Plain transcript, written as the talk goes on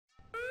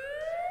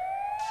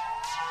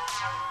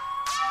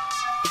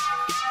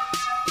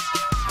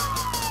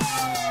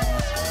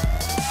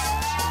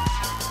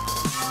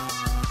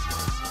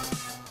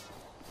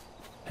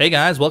Hey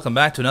guys, welcome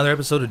back to another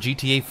episode of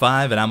GTA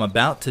 5, and I'm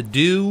about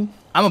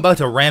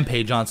to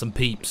rampage on some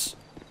peeps.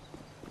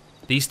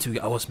 These two,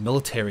 oh, it's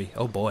military.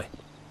 Oh boy.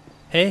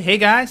 Hey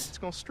guys. It's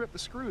gonna strip the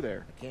screw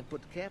there. I can't put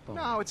the cap on.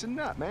 No, it's a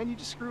nut, man. You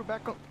just screw it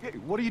back on. Hey,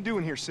 what are you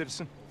doing here,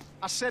 citizen?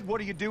 I said, what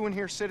are you doing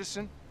here,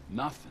 citizen?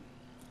 Nothing.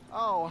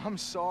 Oh, I'm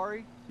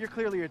sorry. You're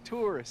clearly a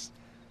tourist.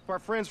 Our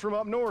friends from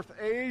up north,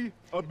 eh?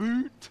 A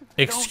boot?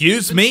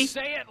 Excuse me?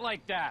 Say it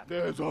like that.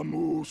 There's a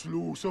moose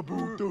loose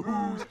about the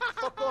who's.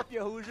 Fuck off, you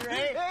Hoosier.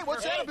 Hey,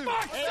 what's that about?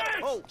 Fuck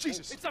sense! Oh,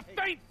 Jesus. It's a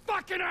faint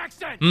fucking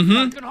accent. Mm-hmm.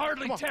 I can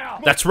hardly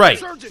tell. That's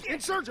right.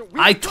 Insurgent.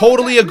 I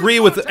totally agree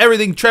with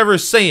everything Trevor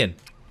is saying.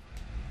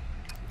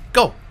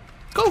 Go.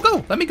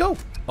 Go. Let me go.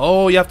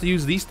 Oh, you have to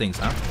use these things,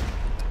 huh?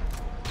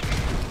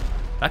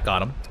 That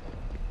got him.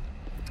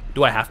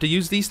 Do I have to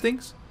use these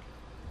things?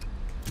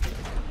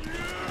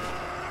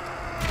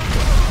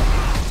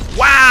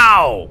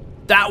 Wow!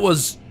 That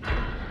was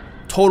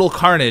total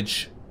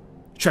carnage.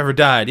 Trevor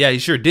died. Yeah, he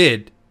sure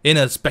did. In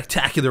a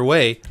spectacular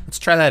way. Let's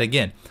try that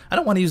again. I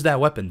don't want to use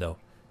that weapon, though.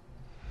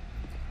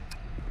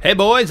 Hey,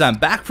 boys, I'm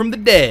back from the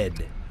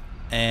dead.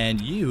 And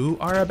you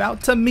are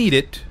about to meet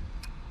it.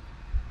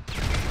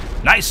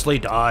 Nicely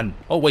done.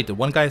 Oh, wait, did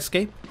one guy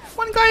escape?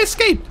 One guy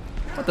escaped.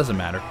 That doesn't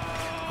matter.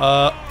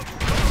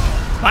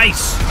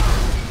 Nice.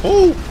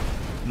 Oh,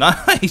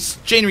 nice.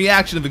 Chain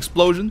reaction of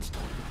explosions.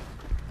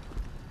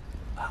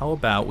 How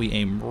about we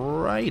aim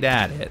right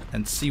at it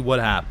and see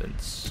what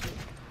happens?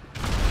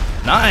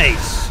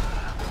 Nice.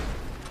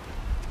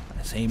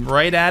 Let's aim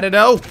right at it.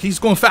 Oh, he's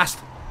going fast.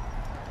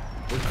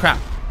 Holy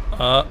crap.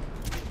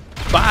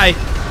 Bye.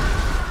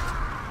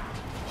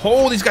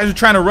 Oh, these guys are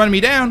trying to run me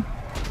down.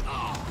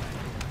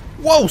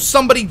 Whoa,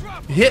 somebody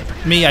hit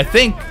me, I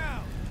think.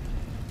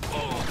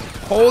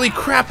 Holy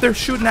crap, they're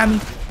shooting at me.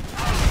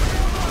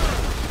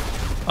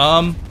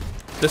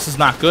 This is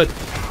not good.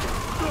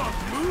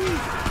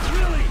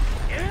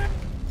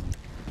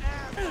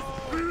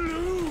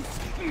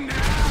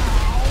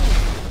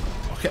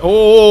 Okay,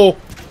 oh.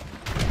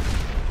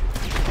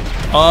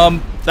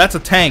 That's a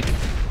tank.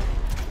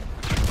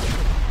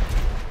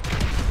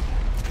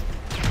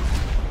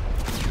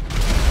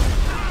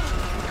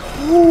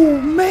 Oh,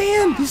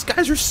 man, these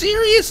guys are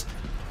serious.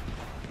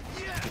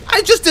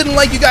 I just didn't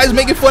like you guys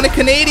making fun of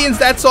Canadians,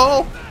 that's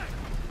all.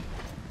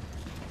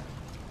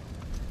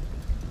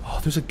 Oh,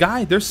 there's a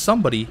guy, there's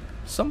somebody.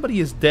 Somebody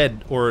is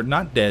dead, or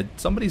not dead.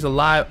 Somebody's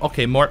alive.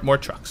 Okay, more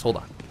trucks, hold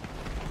on.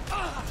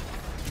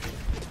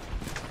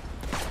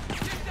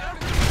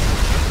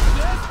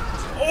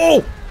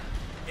 Oh!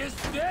 Is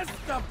this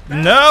the best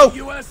No!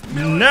 US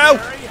No!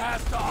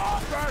 has to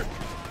offer?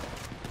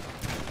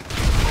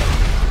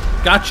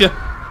 Gotcha.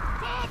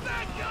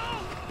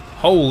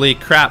 Holy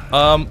crap.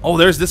 Oh,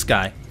 there's this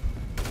guy.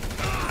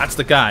 That's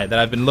the guy that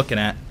I've been looking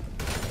at.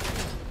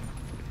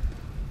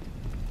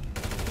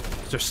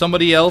 Is there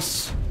somebody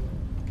else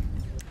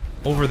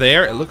over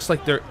there? It looks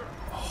like they're...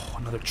 Oh,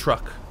 another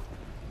truck.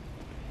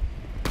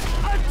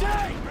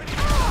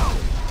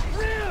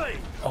 Really?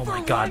 Oh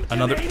my god,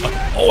 another...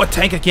 oh, a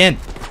tank again.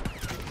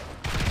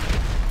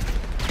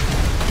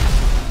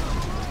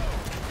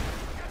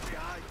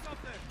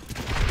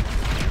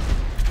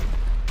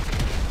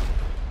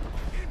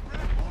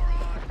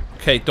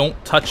 Okay,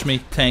 don't touch me,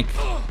 tank.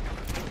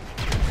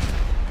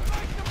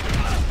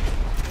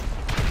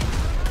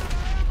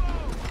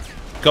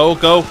 Go.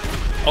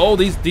 Oh,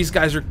 these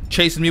guys are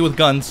chasing me with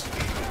guns.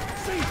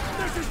 See,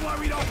 this is why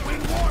we don't win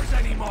wars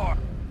anymore.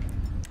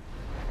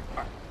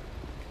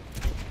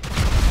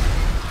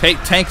 Okay,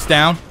 tank's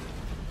down.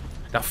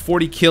 Got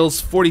 40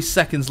 kills, 40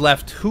 seconds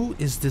left. Who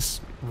is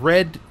this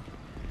red?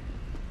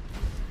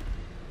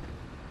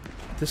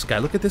 This guy,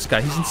 look at this guy.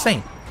 He's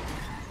insane.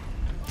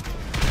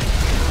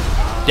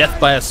 Death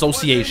by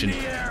association.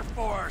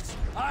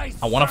 I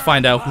want to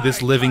find out who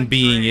this living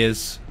being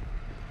is.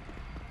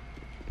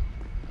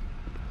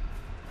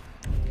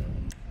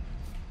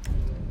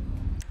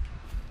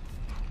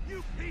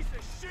 You piece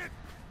of shit.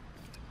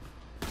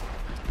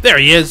 There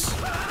he is.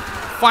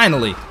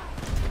 Finally.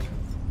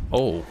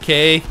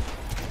 Okay.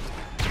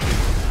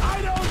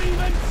 I don't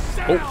even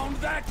sound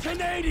that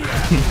Canadian.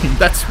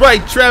 That's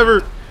right,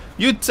 Trevor.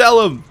 You tell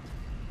him.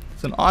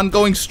 It's an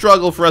ongoing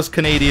struggle for us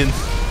Canadians.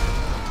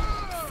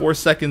 4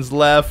 seconds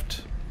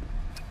left.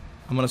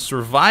 I'm gonna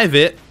survive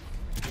it.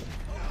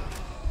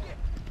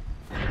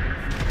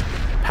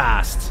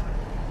 Passed.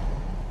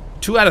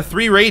 2 out of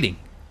 3 rating.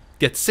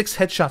 Get 6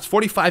 headshots,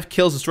 45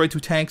 kills, destroy 2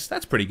 tanks.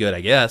 That's pretty good,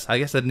 I guess. I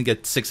guess I didn't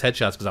get 6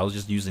 headshots because I was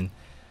just using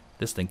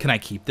this thing. Can I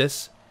keep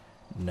this?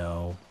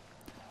 No.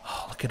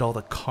 Oh, look at all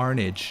the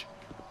carnage.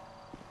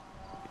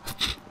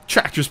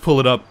 Tractors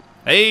pulling up.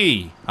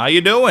 Hey, how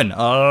you doing?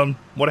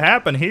 What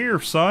happened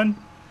here,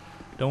 son?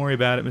 Don't worry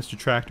about it, Mr.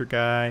 Tractor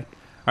Guy.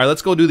 All right,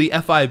 let's go do the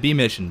FIB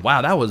mission.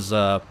 Wow, that was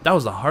the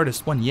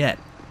hardest one yet.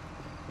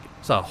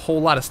 There's a whole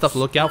lot of stuff to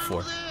look out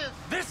for.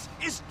 This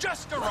is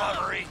just a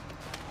robbery.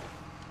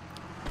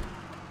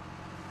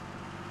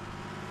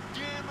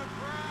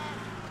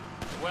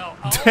 Well,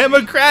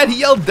 Democrat? He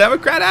yelled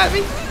Democrat at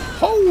me?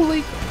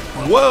 Holy.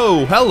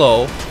 Whoa,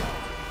 hello.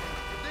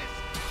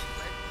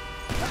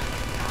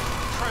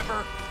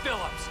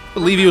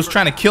 Believe he was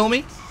trying to kill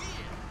me?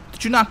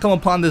 Did you not come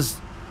upon this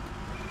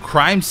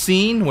crime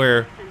scene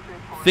where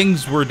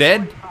things were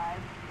dead?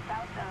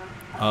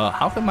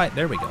 How come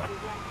there we go.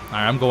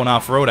 Alright, I'm going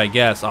off-road, I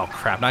guess. Oh,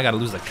 crap. Now I gotta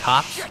lose the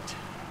cops? Shit.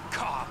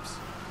 Cops.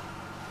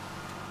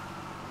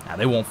 Nah,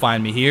 they won't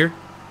find me here.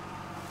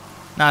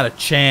 Not a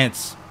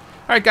chance.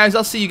 Alright, guys.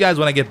 I'll see you guys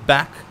when I get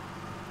back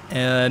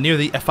near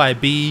the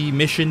FIB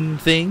mission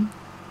thing.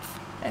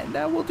 And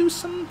we'll do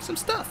some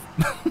stuff.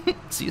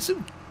 See you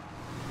soon.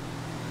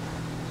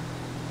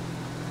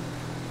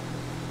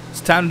 It's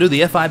time to do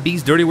the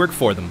FIB's dirty work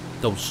for them.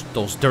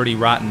 Those dirty,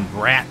 rotten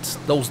rats.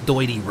 Those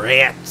doity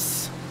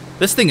rats.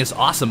 This thing is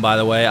awesome, by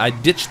the way. I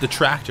ditched the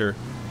tractor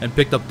and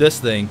picked up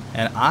this thing,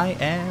 and I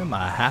am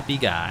a happy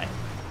guy.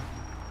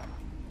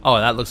 Oh,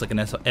 that looks like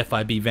an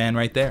FIB van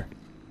right there.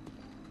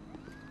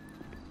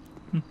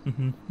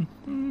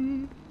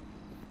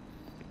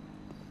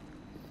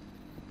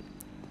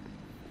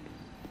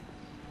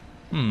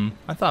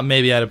 I thought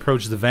maybe I'd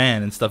approach the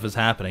van and stuff is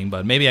happening,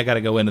 but maybe I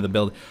gotta go into the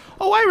building.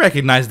 Oh, I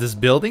recognize this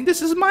building.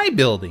 This is my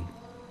building,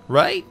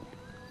 right?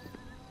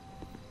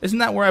 Isn't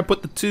that where I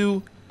put the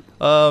two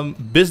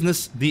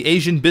the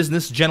Asian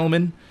business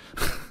gentlemen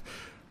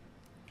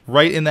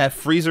right in that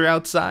freezer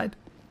outside?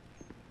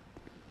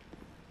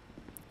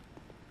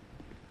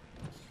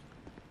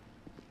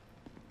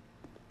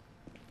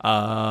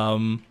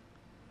 I'm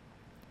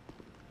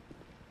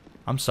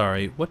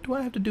sorry. What do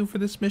I have to do for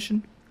this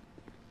mission?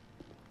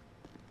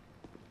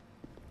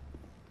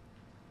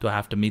 Do I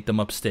have to meet them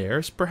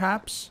upstairs,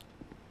 perhaps?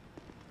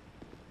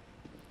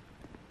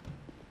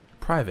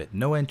 Private,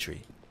 no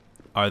entry.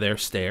 Are there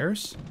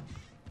stairs?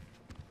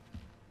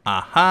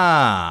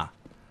 Aha!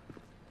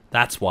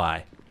 That's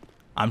why.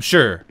 I'm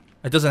sure.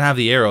 It doesn't have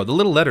the arrow. The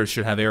little letters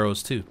should have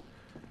arrows too.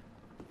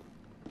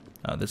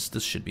 This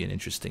should be an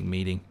interesting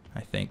meeting,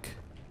 I think.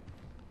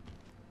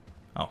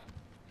 Oh,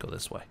 go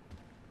this way.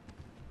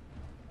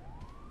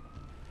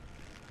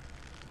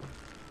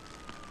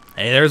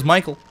 Hey, there's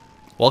Michael.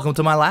 Welcome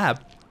to my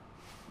lab.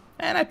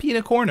 And I pee in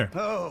a corner.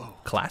 Oh,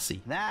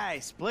 classy.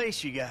 Nice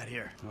place you got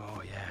here.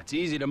 Oh, yeah. It's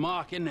easy to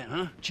mock, isn't it,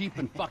 huh? Cheap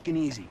and fucking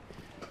easy.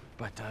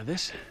 But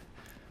this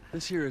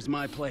here is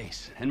my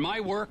place. And my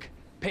work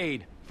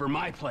paid for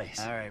my place.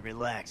 All right,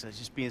 relax. I was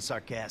just being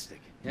sarcastic.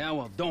 Yeah,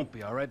 well, don't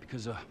be, all right?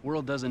 Because the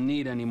world doesn't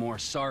need any more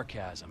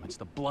sarcasm. It's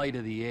the blight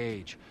of the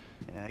age.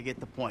 Yeah, I get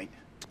the point.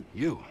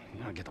 You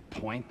don't get the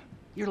point.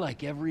 You're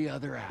like every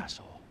other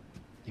asshole.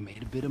 You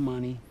made a bit of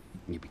money,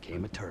 and you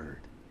became a turd.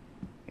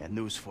 Got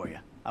news for you.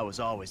 I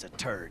was always a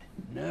turd.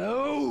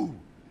 No!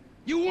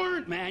 You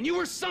weren't, man. You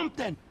were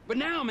something. But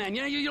now, man,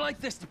 you know, you're like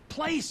this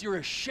place. You're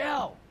a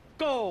shell.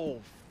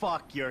 Go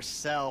fuck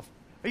yourself.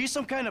 Are you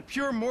some kind of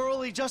pure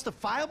morally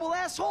justifiable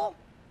asshole?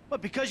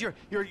 What, because you're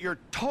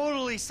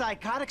totally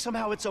psychotic,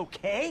 somehow it's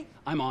okay?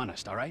 I'm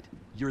honest, all right?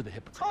 You're the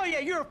hypocrite. Oh yeah,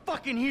 you're a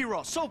fucking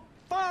hero. So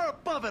far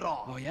above it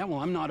all. Oh, yeah? Well,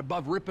 I'm not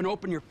above ripping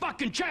open your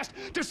fucking chest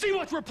to see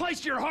what's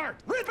replaced your heart.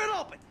 Rip it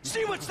open.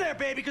 See what's there,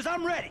 baby, because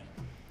I'm ready.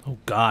 Oh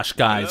gosh,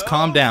 guys,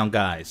 calm down,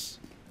 guys.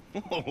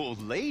 Oh,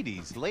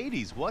 ladies,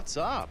 what's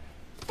up?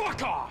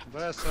 Fuck off!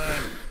 Listen,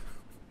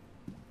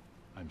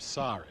 I'm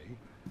sorry,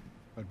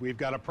 but we've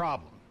got a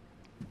problem.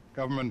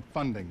 Government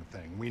funding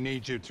thing. We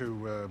need you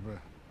to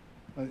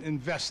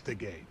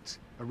investigate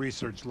a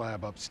research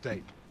lab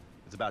upstate.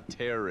 It's about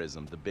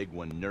terrorism, the big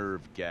one,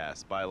 nerve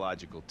gas,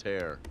 biological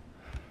terror.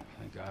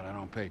 Thank God I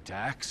don't pay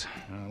tax.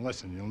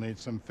 Listen, you'll need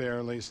some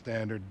fairly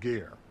standard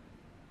gear.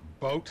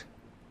 Boat,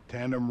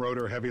 tandem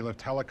rotor heavy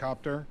lift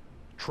helicopter,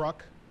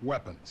 truck,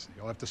 weapons.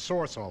 You'll have to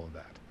source all of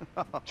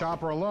that.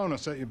 Chopper alone will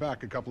set you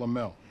back a couple of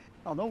mil.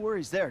 Oh, no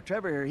worries there.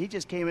 Trevor here, he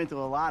just came into a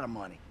lot of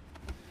money.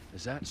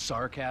 Is that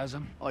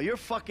sarcasm? Oh, you're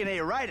fucking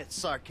A-right at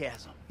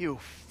sarcasm. You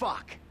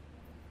fuck.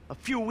 A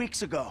few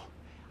weeks ago,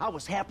 I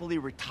was happily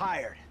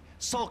retired,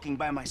 sulking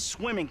by my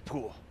swimming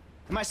pool.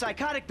 And my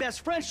psychotic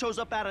best friend shows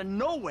up out of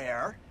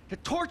nowhere to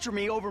torture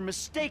me over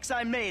mistakes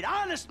I made.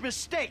 Honest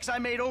mistakes I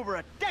made over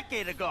a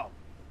decade ago.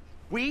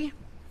 We,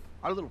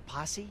 our little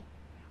posse,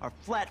 are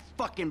flat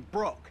fucking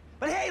broke.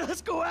 But hey,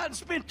 let's go out and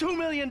spend $2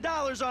 million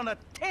on a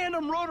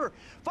tandem rotor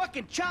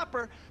fucking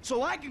chopper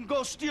so I can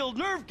go steal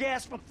nerve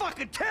gas from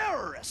fucking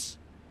terrorists.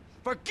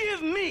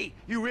 Forgive me,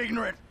 you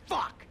ignorant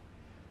fuck.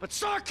 But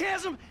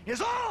sarcasm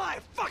is all I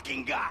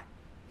fucking got.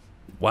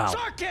 Wow.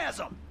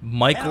 Sarcasm.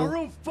 Michael. And a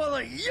room full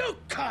of you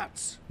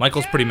cunts.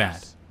 Michael's pretty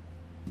mad.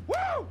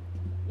 Woo!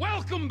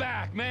 Welcome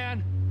back,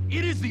 man.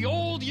 It is the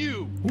old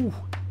you. Ooh.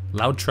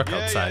 Loud truck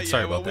outside.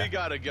 Sorry well, about that. we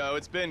gotta go.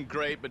 It's been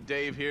great, but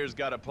Dave here's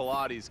got a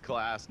Pilates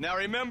class. Now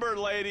remember,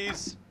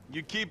 ladies,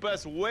 you keep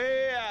us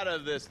way out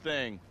of this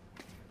thing.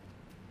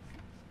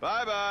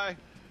 Bye-bye.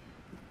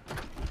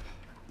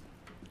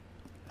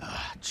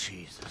 Ah,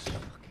 Jesus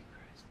fucking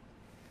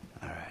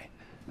Christ. All right,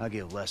 I'll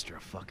give Lester a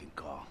fucking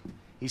call.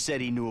 He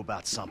said he knew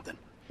about something.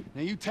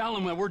 Now you tell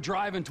him that we're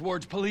driving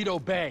towards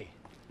Paleto Bay.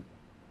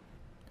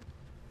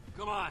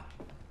 Come on.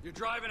 You're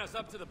driving us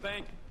up to the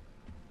bank.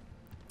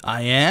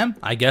 I am?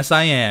 I guess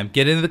I am.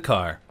 Get into the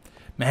car.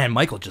 Man,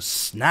 Michael just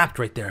snapped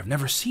right there. I've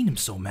never seen him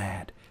so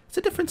mad. It's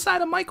a different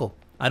side of Michael.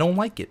 I don't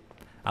like it.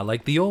 I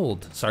like the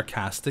old,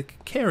 sarcastic,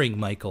 caring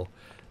Michael.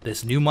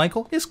 This new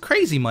Michael is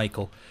crazy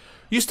Michael.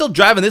 You still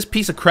driving this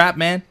piece of crap,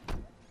 man?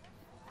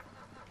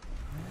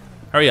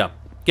 Hurry up.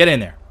 Get in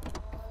there.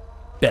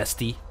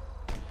 Bestie.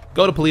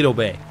 Go to Paleto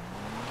Bay.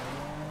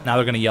 Now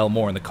they're going to yell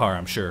more in the car,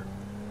 I'm sure.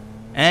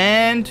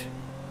 And...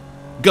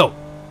 go.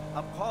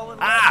 I'm calling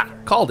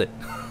Called it.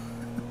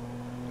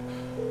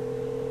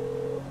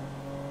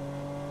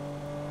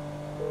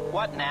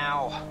 What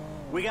now?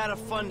 We got a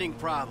funding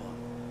problem,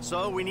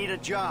 so we need a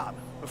job.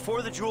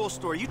 Before the jewel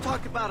store, you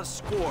talked about a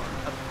score,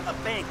 a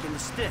bank in the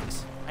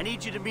sticks. I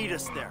need you to meet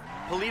us there.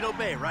 Paleto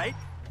Bay, right?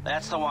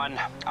 That's the one.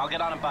 I'll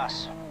get on a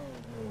bus.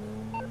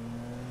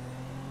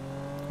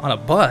 On a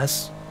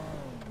bus?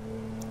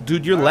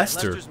 Dude, you're All right,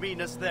 Lester. Lester's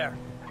meeting us there.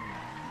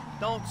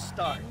 Don't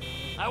start.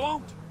 I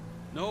won't.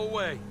 No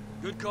way.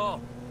 Good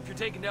call. If you're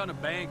taking down a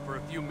bank for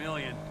a few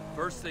million,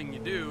 first thing you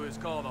do is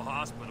call the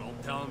hospital,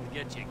 tell them to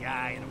get you a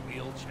guy in a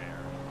wheelchair.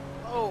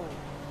 Oh,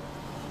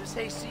 this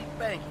hayseed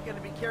bank, you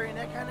gonna be carrying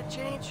that kind of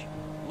change?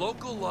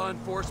 Local law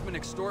enforcement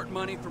extort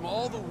money from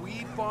all the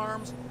weed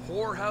farms,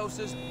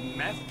 whorehouses,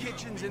 meth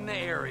kitchens in the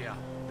area.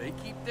 They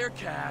keep their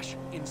cash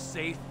in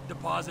safe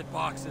deposit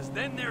boxes.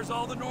 Then there's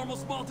all the normal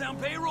small-town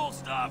payroll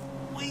stuff.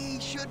 We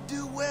should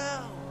do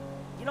well.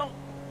 You know,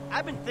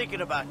 I've been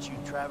thinking about you,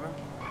 Trevor.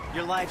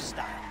 Your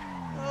lifestyle.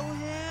 Oh,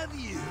 have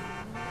you?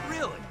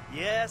 Really?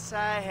 Yes,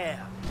 I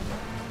have.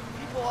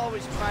 People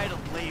always try to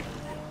label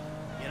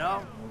you. You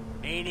know?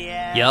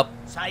 Maniac. Yep.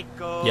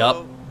 Psycho.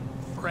 Yep.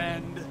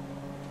 Friend.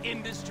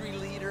 Industry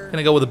leader.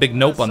 Gonna go with a big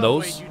nope on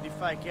those. In some ways you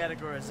defy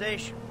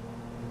categorization.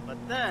 But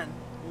then,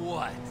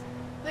 What?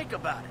 think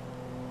about it.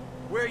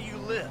 Where you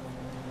live.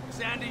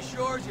 Sandy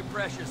Shores, you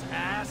precious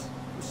ass.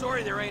 I'm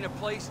sorry there ain't a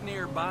place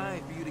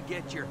nearby for you to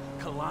get your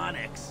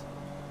colonics.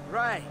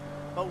 Right.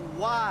 But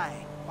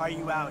why are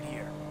you out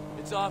here?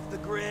 It's off the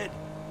grid.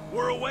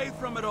 We're away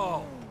from it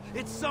all.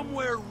 It's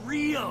somewhere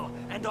real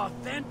and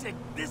authentic.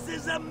 This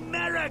is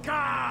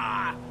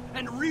America!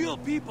 And real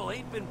people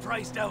ain't been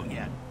priced out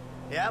yet.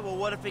 Yeah, well,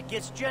 what if it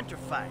gets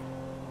gentrified?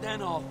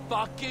 Then I'll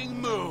fucking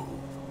move.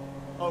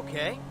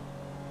 Okay.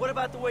 What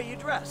about the way you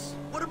dress?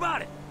 What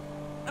about it?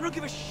 I don't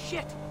give a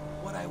shit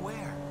what I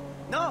wear.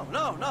 No.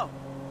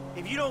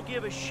 If you don't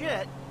give a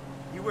shit,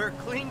 you wear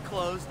clean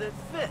clothes that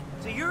fit.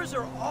 So yours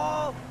are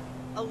all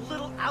a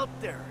little out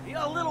there, you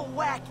know, a little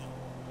wacky.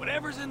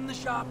 Whatever's in the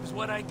shop is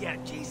what I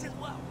get. Jesus,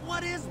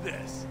 what is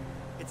this?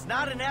 It's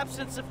not an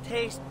absence of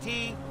taste,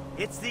 T.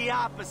 It's the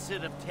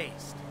opposite of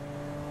taste.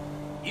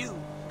 You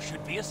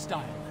should be a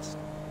stylist.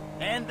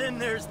 And then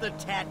there's the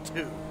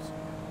tattoos,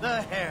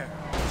 the hair,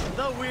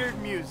 the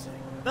weird music,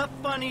 the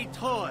funny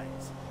toys,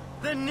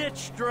 the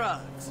niche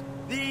drugs,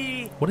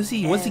 the... What's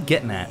he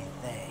getting at?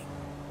 everything.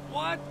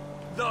 What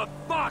the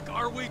fuck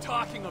are we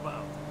talking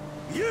about?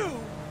 You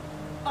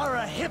are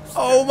a hipster.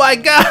 Oh my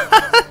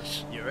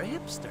gosh! You're a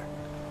hipster.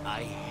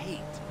 I hate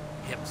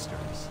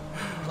hipsters.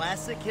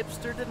 Classic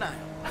hipster denial.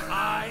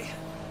 I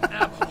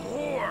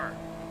abhor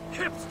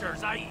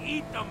hipsters. I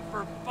eat them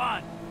for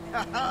fun.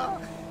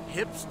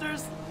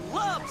 Hipsters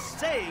love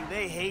saying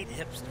they hate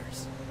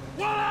hipsters.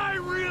 What I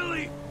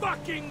really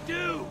fucking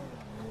do.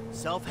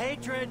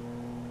 Self-hatred.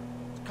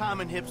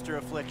 Common hipster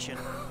affliction.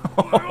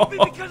 Well,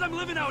 because I'm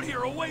living out here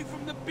away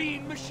from the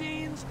bean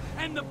machines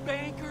and the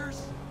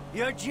bankers.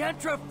 You're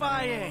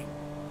gentrifying.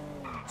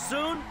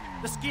 Soon,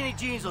 the skinny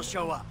jeans will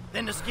show up.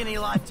 Then the skinny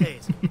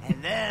lattes.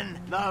 And then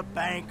the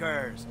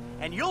bankers.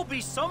 And you'll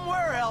be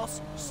somewhere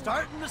else,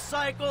 starting the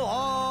cycle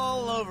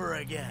all over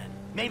again.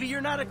 Maybe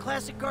you're not a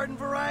classic garden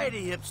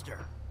variety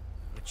hipster.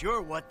 But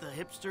you're what the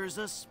hipsters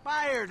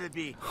aspire to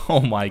be. Oh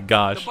my The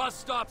gosh. bus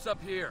stops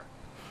up here.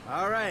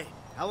 All right.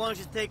 How long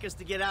does it take us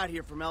to get out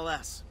here from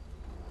LS?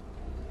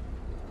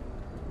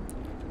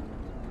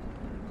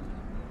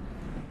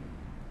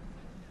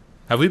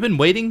 Have we been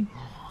waiting?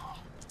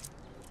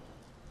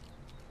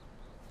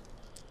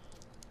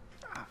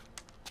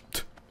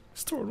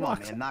 He's throwing Come on,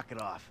 rocks. man, knock it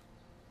off.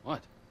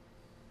 What?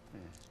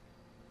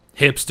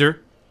 Hipster.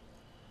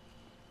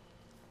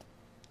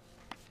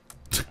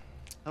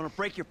 I'm gonna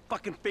break your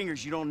fucking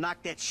fingers. You don't knock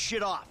that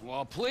shit off.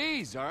 Well,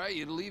 please, all right?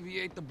 You'd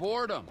alleviate the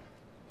boredom.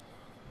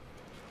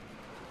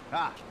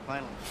 Ah,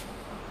 finally.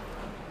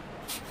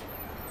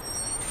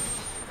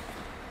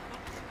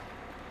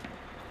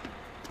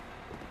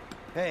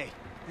 Hey.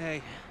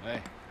 Hey,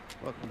 Hey.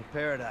 Welcome to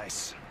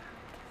paradise.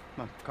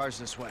 Come on, car's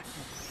this way.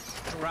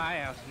 dry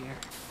out here.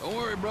 Don't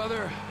worry,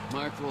 brother.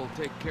 Mike will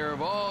take care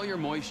of all your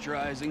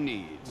moisturizing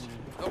needs.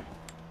 Oh.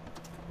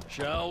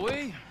 Shall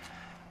we?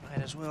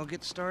 Might as well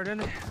get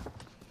started.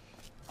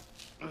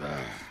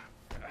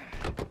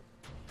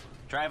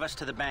 Drive us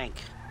to the bank.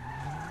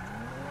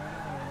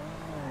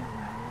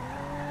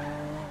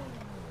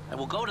 I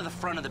will go to the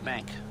front of the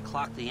bank,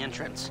 clock the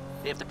entrance.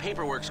 If the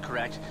paperwork's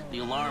correct, the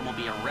alarm will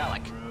be a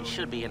relic. We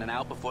should be in and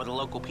out before the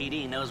local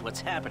PD knows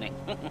what's happening.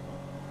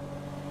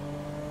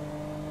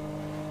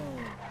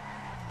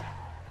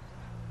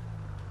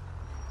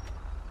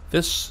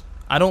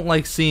 I don't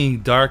like seeing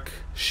dark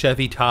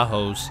Chevy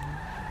Tahoes.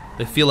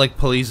 They feel like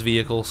police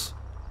vehicles.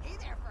 Hey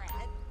there,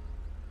 Fred.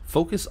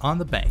 Focus on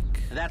the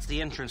bank. That's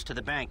the entrance to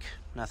the bank.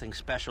 Nothing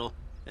special.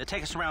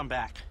 Take us around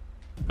back.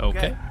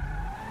 Okay.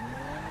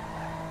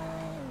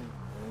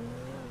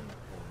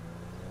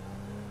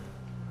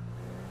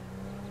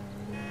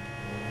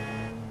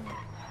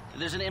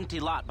 There's an empty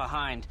lot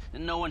behind.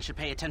 No one should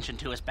pay attention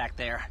to us back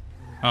there.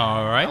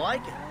 All right. I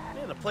like it.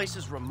 Yeah, the place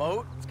is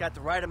remote. It's got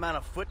the right amount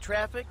of foot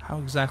traffic. How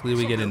exactly do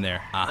we get in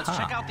there? Let's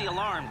check Aha. out the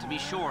alarm to be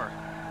sure.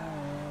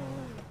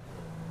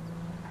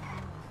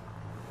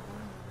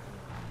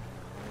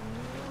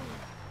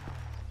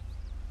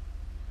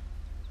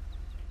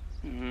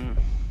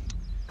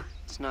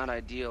 It's not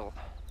ideal.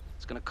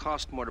 It's gonna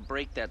cost more to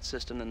break that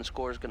system than the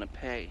score's gonna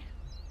pay.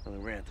 Well,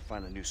 then we're gonna have to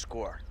find a new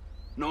score.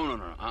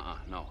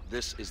 No.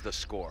 This is the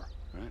score,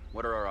 right?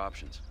 What are our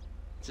options?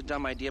 It's a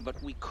dumb idea,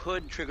 but we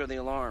could trigger the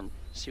alarm.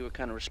 See what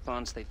kind of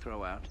response they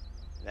throw out.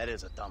 That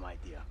is a dumb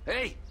idea.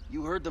 Hey,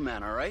 you heard the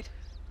man, all right?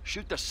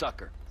 Shoot the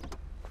sucker.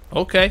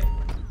 Okay.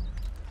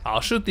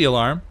 I'll shoot the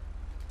alarm.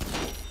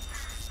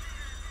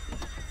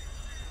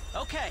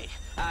 Okay,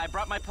 I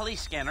brought my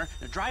police scanner.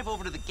 Now drive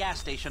over to the gas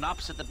station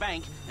opposite the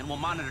bank, and we'll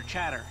monitor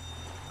chatter.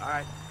 All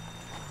right.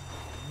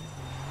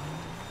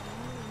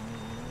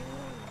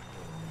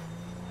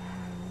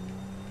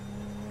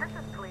 This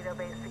is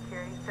Toledo-based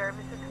security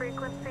services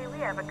frequency. We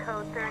have a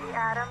code 30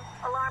 Adam.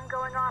 Alarm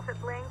going off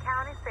at Blaine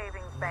County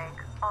Savings Bank.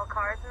 All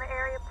cars in the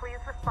area, please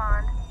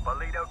respond.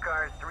 Toledo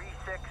cars 3,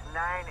 6,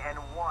 9, and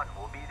 1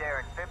 will be there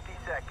in 50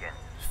 seconds.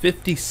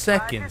 50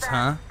 seconds, Roger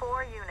huh? that.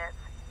 4 units.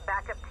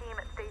 Backup team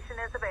at station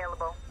is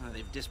available.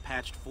 They've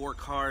dispatched 4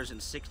 cars in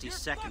 60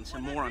 seconds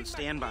and more on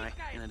standby.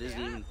 And it isn't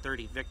even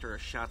 30 Victor or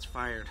shots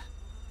fired.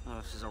 Oh,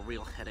 this is a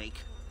real headache.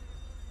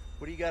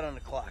 What do you got on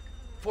the clock?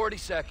 40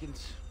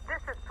 seconds.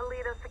 This is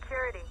Toledo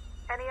Security.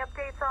 Any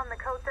updates on the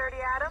code 30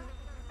 Adam?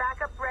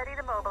 Backup ready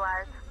to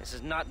mobilize. This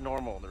is not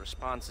normal. The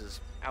response is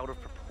out of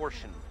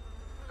proportion.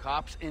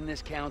 Cops in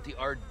this county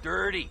are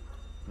dirty.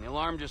 And the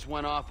alarm just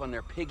went off on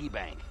their piggy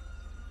bank.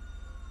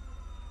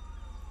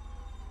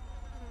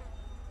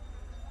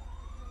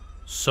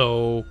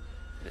 So,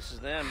 This is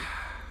them.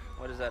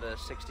 What is that, a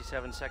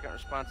 67-second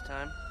response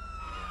time?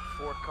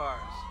 4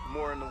 cars.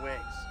 More in the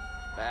wings.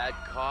 Bad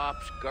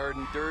cops,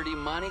 guarding dirty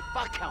money.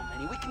 Fuck how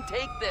many? We can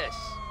take this.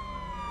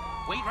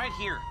 Wait right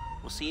here.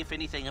 We'll see if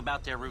anything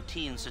about their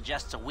routine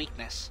suggests a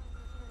weakness.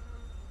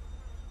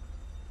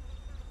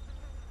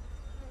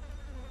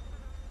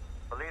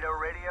 Toledo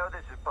radio,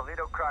 this is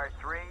Toledo car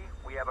 3.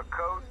 We have a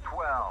code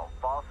 12,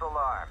 false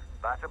alarm,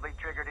 possibly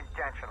triggered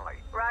intentionally.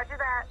 Roger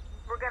that.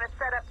 We're going to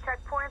set up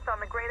checkpoints on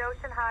the Great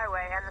Ocean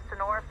Highway and the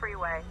Sonora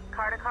Freeway.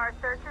 Car-to-car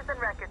searches and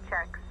record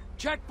checks.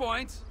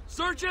 Checkpoints?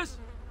 Searches?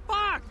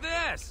 Fuck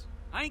this!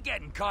 I ain't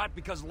getting caught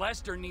because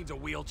Lester needs a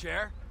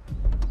wheelchair.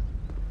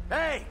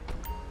 Hey!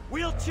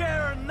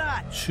 Wheelchair or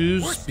not! We're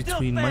choose still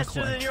between faster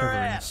Michael and than your Trevor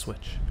in the ass.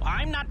 switch.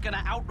 I'm not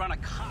gonna outrun a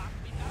cop.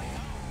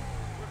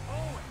 We're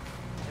going.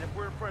 And if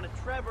we're in front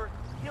of Trevor,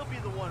 he'll be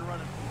the one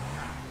running from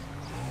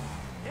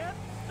the cops.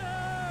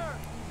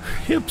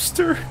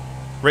 Hipster! Hipster.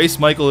 Race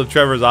Michael to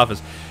Trevor's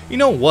office. You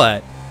know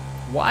what?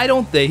 Why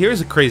don't they?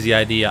 Here's a crazy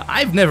idea.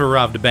 I've never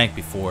robbed a bank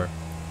before.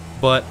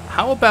 But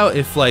how about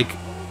if, like,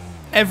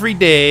 every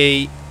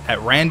day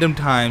at random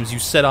times you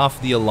set off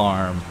the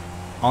alarm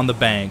on the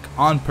bank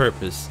on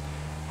purpose,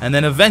 and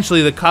then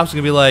eventually the cops are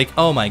gonna be like,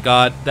 oh my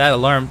god, that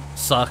alarm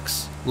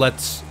sucks,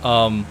 let's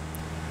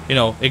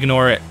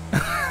ignore it.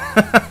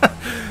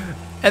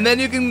 And then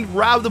you can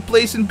rob the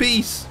place in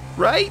peace,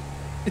 right?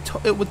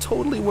 It would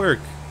totally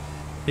work.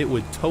 It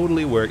would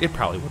totally work. It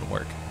probably wouldn't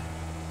work.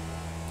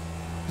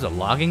 There's a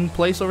logging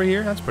place over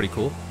here. That's pretty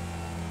cool.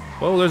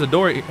 Well, there's a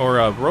door or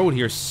a road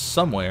here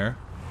somewhere.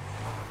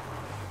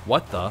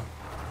 What the?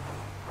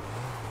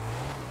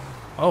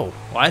 Oh,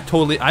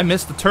 well, I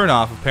missed the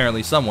turnoff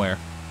apparently somewhere.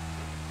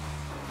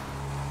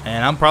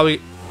 And I'm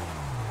probably...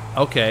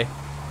 Okay.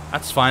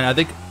 That's fine. I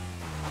think...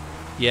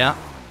 Yeah.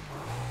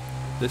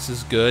 This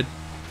is good.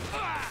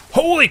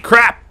 Holy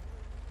crap!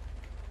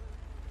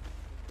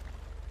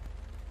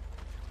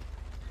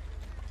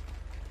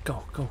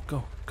 Go, go,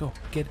 go, go.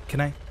 Get it. Can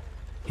I?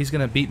 He's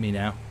gonna beat me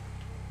now.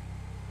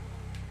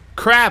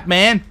 Crap,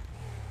 man!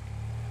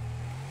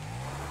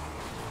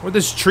 Where'd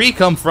this tree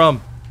come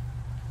from?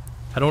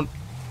 I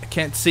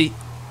can't see.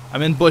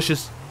 I'm in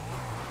bushes.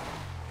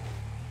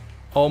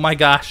 Oh my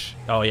gosh.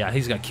 Oh yeah,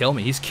 he's gonna kill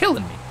me. He's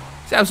killing me.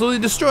 He's absolutely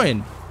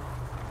destroying.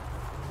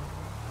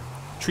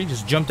 Tree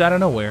just jumped out of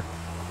nowhere.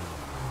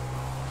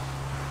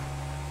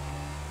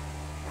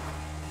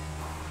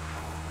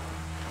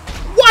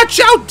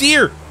 Watch out,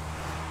 deer!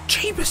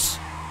 Jeebus!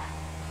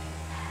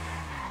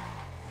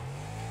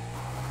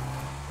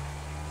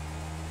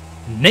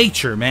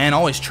 Nature, man,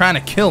 always trying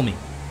to kill me.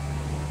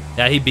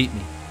 Yeah, he beat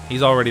me.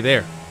 He's already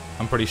there.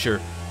 I'm pretty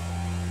sure.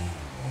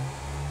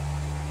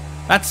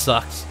 That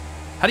sucks.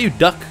 How do you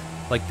duck?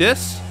 Like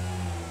this?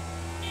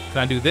 Can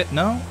I do this?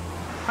 No?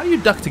 How do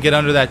you duck to get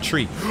under that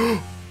tree?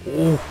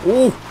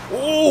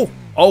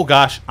 Oh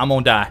gosh, I'm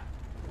gonna die.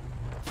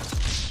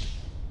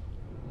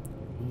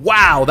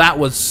 Wow, that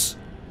was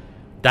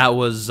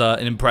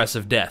an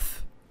impressive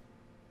death.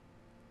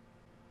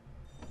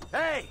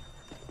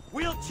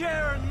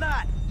 Wheelchair or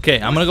not.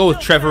 Okay, I'm gonna go with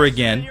Trevor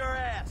again. Your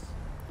ass.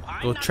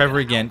 Go with Trevor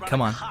again.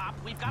 Come on.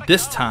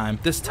 This time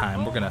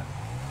we're gonna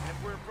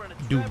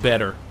do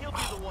better.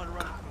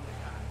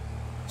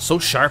 So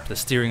sharp, the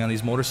steering on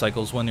these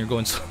motorcycles when you're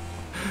going so...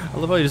 I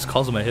love how he just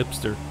calls him a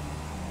hipster.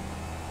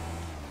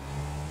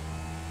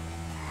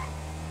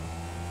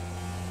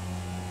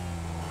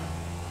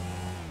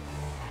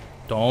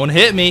 Don't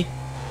hit me.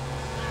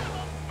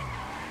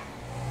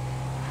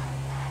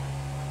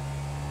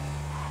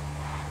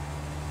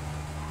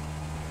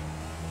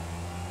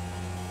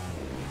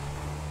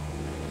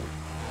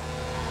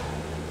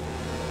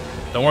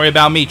 Don't worry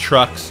about me,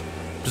 trucks.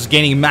 Just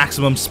gaining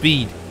maximum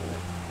speed.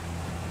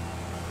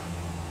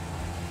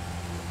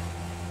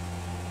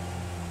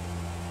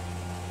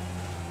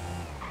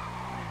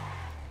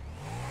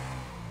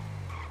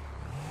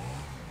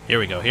 Here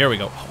we go, here we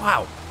go. Oh,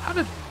 wow, how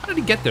did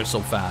he get there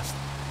so fast?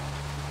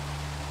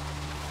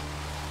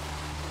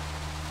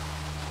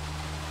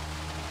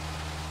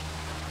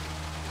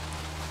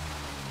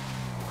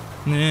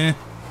 Nah.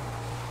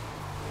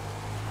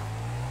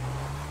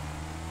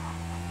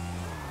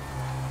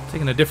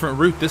 Taking a different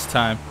route this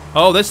time.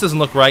 Oh, this doesn't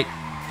look right.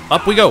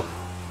 Up we go.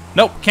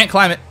 Nope, can't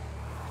climb it.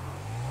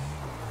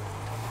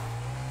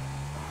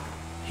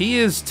 He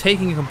is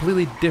taking a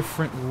completely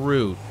different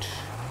route.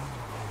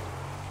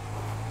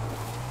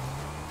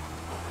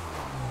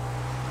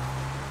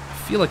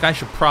 I feel like I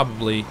should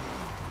probably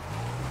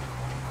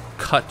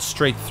cut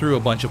straight through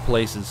a bunch of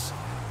places,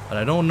 but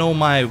I don't know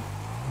my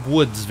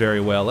woods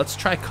very well. Let's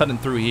try cutting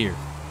through here.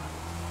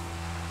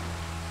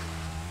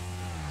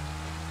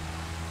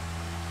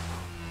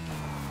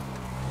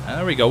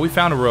 There we go. We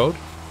found a road.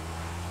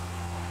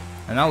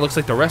 And now it looks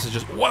like the rest is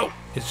just... Whoa!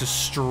 It's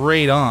just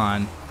straight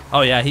on.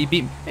 Oh, yeah. He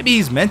beat... Maybe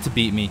he's meant to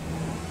beat me.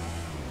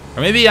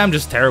 Or maybe I'm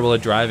just terrible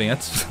at driving.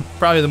 That's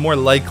probably the more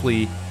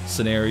likely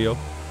scenario.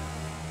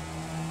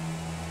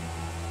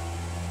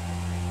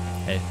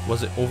 Hey,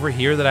 was it over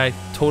here that I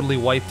totally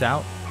wiped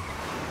out?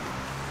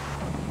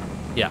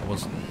 Yeah, it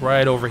was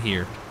right over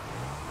here.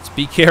 Let's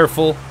be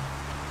careful.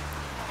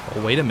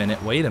 Oh, wait a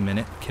minute. Wait a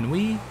minute. Can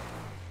we...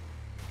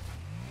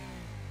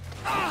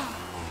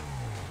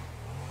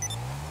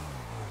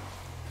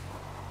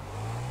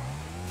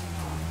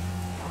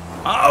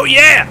 Oh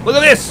yeah! Look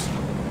at this!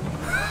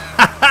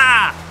 Ha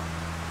ha!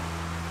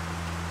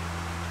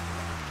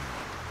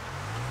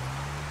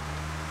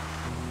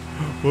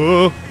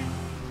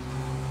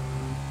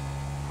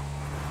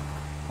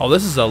 Oh,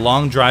 this is a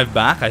long drive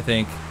back, I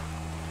think.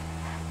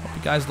 Hope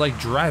you guys like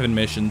driving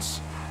missions.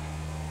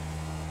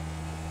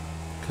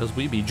 Because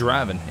we be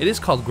driving. It is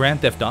called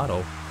Grand Theft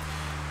Auto.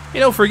 You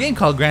know, for a game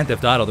called Grand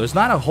Theft Auto, there's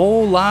not a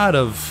whole lot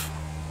of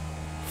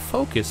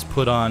focus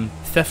put on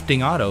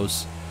thefting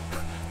autos.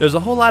 There's a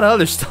whole lot of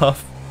other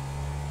stuff.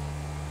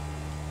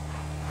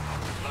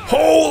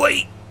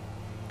 Holy!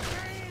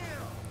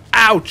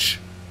 Ouch!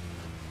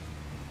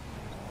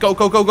 Go,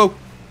 go, go, go!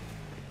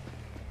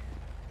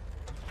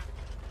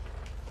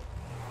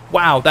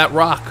 Wow, that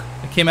rock.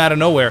 It came out of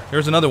nowhere.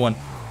 Here's another one.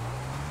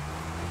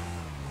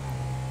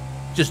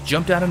 Just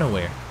jumped out of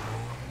nowhere.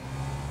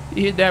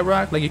 You hit that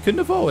rock like you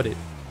couldn't avoid it.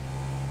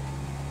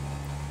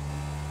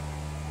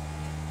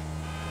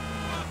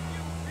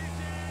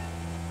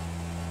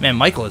 Man,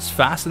 Michael is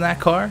fast in that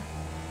car.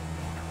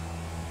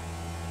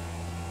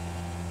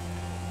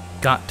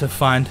 Got to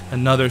find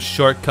another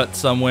shortcut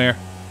somewhere.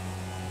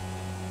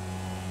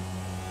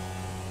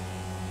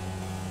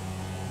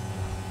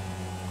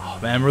 Oh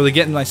man, I'm really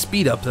getting my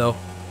speed up though.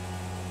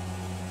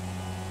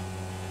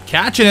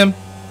 Catching him.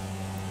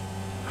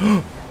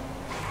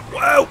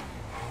 Whoa!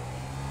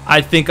 I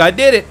think I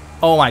did it.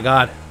 Oh my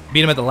god.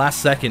 Beat him at the last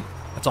second.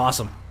 That's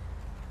awesome.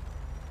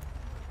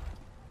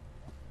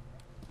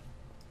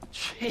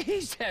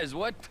 Jesus,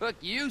 what took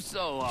you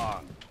so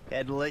long?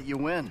 Had to let you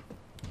win.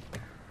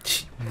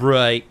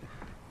 Right.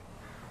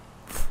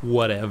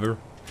 Whatever.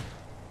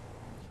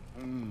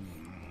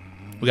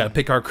 We gotta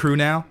pick our crew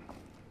now.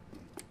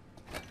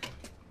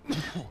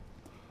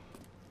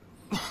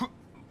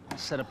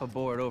 Set up a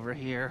board over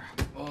here.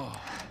 Oh,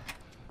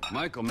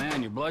 Michael,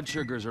 man, your blood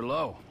sugars are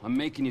low. I'm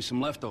making you some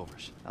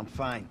leftovers. I'm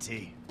fine,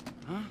 T.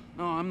 Huh?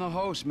 No, I'm the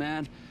host,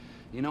 man.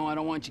 You know, I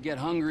don't want you to get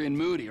hungry and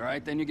moody,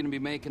 right? Then you're gonna be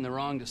making the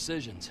wrong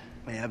decisions.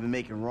 Hey, I've been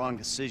making wrong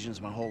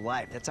decisions my whole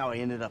life. That's how I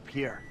ended up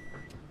here.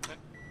 There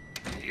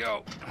you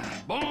go.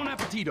 Bon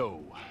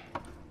appetito.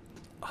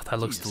 Oh, that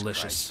looks Jesus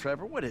delicious. Christ,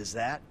 Trevor, what is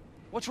that?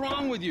 What's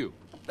wrong with you?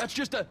 That's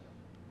just a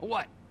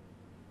what?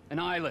 An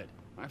eyelid.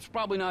 It's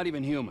probably not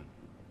even human.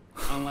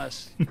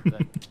 Unless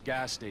that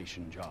gas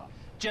station job.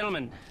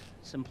 Gentlemen,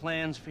 some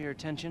plans for your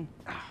attention?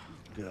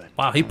 Good.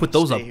 Wow, he put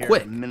those Stay up here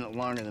quick. A minute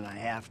longer than I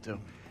have to.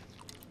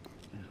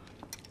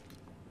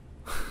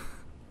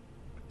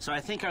 So I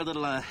think our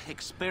little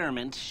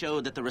experiment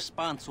showed that the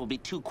response will be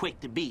too quick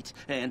to beat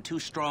and too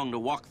strong to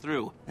walk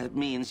through. That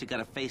means you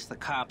gotta face the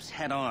cops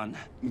head on.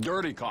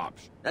 Dirty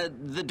cops.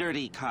 The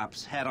dirty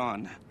cops head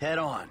on. Head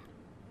on.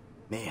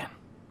 Man,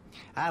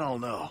 I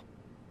don't know.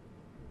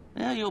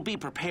 Well, you'll be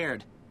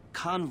prepared.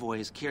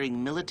 convoys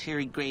carrying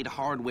military-grade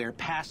hardware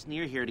pass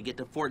near here to get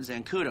to Fort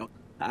Zancudo.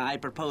 I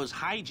propose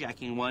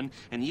hijacking one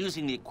and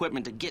using the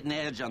equipment to get an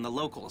edge on the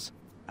locals.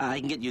 I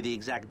can get you the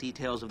exact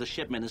details of the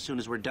shipment as soon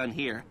as we're done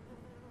here.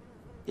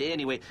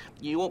 Anyway,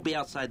 you won't be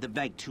outside the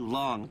bank too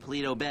long.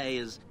 Paleto Bay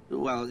is,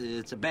 well,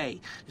 it's a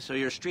bay, so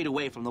you're a street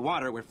away from the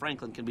water where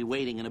Franklin can be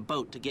waiting in a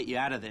boat to get you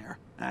out of there.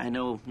 I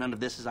know none of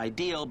this is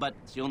ideal, but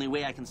it's the only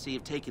way I can see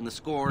of taking the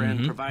score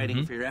and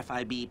providing for your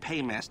FIB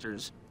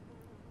paymasters.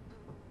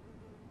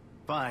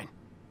 Fine.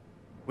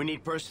 We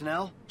need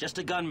personnel? Just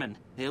a gunman.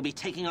 He'll be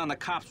taking on the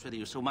cops with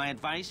you, so my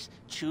advice,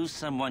 choose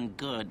someone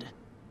good.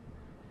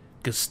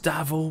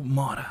 Gustavo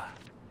Mata.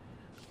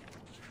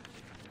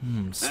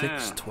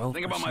 6, 12%.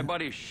 Think about my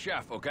buddy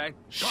Chef, okay?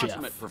 Chef.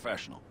 Consummate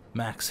professional.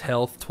 Max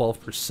health,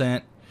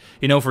 12%.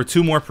 You know, for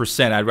 2 more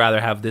 %, I'd rather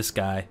have this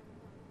guy.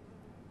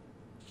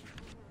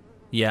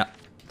 Yeah.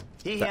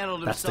 He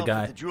handled that's the himself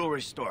guy. at the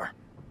jewelry store.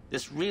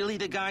 This really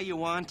the guy you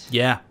want?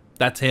 Yeah,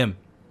 that's him.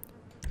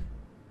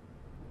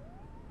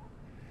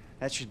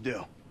 That should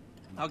do.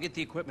 I'll get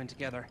the equipment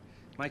together.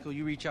 Michael,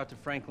 you reach out to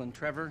Franklin.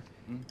 Trevor,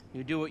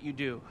 you do what you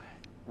do.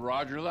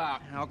 Roger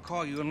that. I'll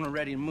call you when we're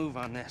ready to move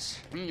on this.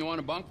 You want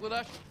to bunk with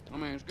us? I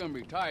mean, it's gonna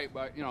be tight,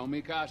 but, you know,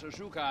 mi casa,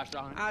 su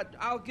casa.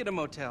 I'll get a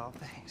motel,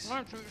 thanks. All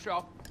right, suit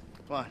yourself.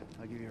 Fine,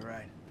 I'll give you a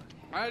ride.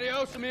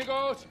 Adios,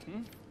 amigos.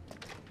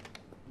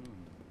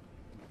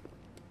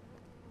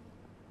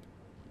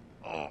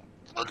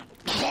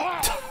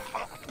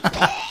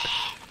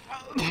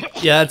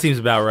 Yeah, that seems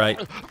about right.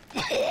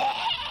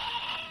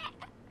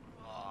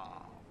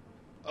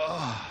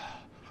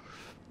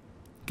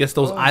 Guess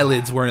those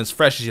eyelids weren't as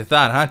fresh as you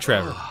thought, huh,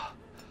 Trevor?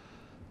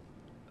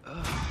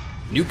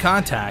 New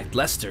contact,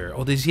 Lester.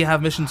 Oh, does he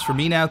have missions for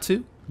me now,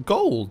 too?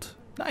 Gold.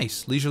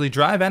 Nice. Leisurely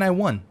Drive, and I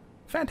won.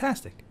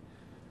 Fantastic.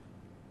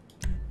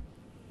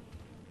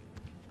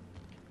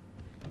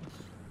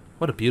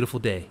 What a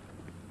beautiful day.